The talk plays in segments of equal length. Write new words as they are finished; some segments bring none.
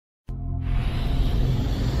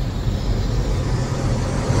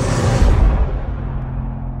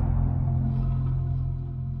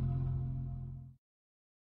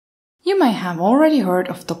You may have already heard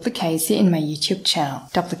of Duplicacy in my YouTube channel.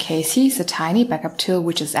 Duplicacy is a tiny backup tool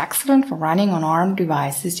which is excellent for running on ARM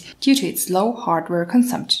devices due to its low hardware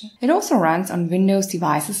consumption. It also runs on Windows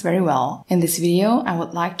devices very well. In this video, I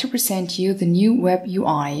would like to present you the new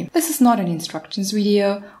WebUI. This is not an instructions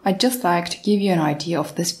video, I'd just like to give you an idea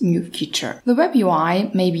of this new feature. The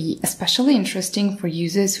WebUI may be especially interesting for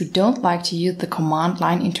users who don't like to use the command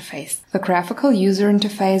line interface. The graphical user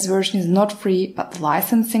interface version is not free, but the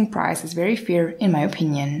licensing price is very fair in my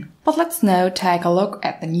opinion. But let's now take a look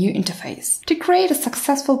at the new interface. To create a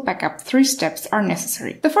successful backup, 3 steps are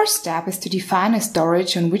necessary. The first step is to define a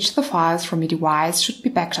storage on which the files from your device should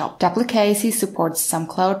be backed up. Duplicacy supports some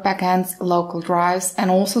cloud backends, local drives,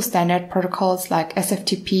 and also standard protocols like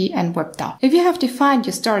SFTP and WebDAV. If you have defined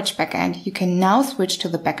your storage backend, you can now switch to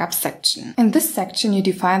the backup section. In this section, you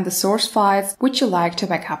define the source files which you like to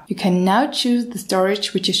backup. You can now choose the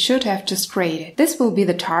storage which you should have just created. This will be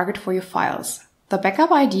the target for your files. The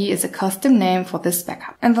backup ID is a custom name for this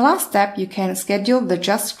backup. In the last step, you can schedule the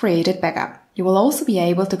just created backup. You will also be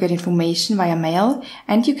able to get information via mail,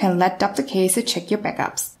 and you can let Duplicacy check your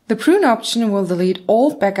backups. The prune option will delete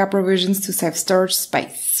all backup revisions to save storage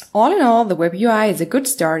space. All in all, the WebUI is a good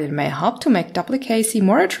start and may help to make Duplicacy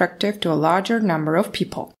more attractive to a larger number of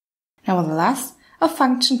people. Nevertheless, a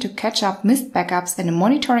function to catch up missed backups and a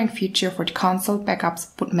monitoring feature for console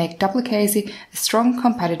backups would make Duplicacy a strong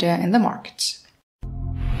competitor in the market.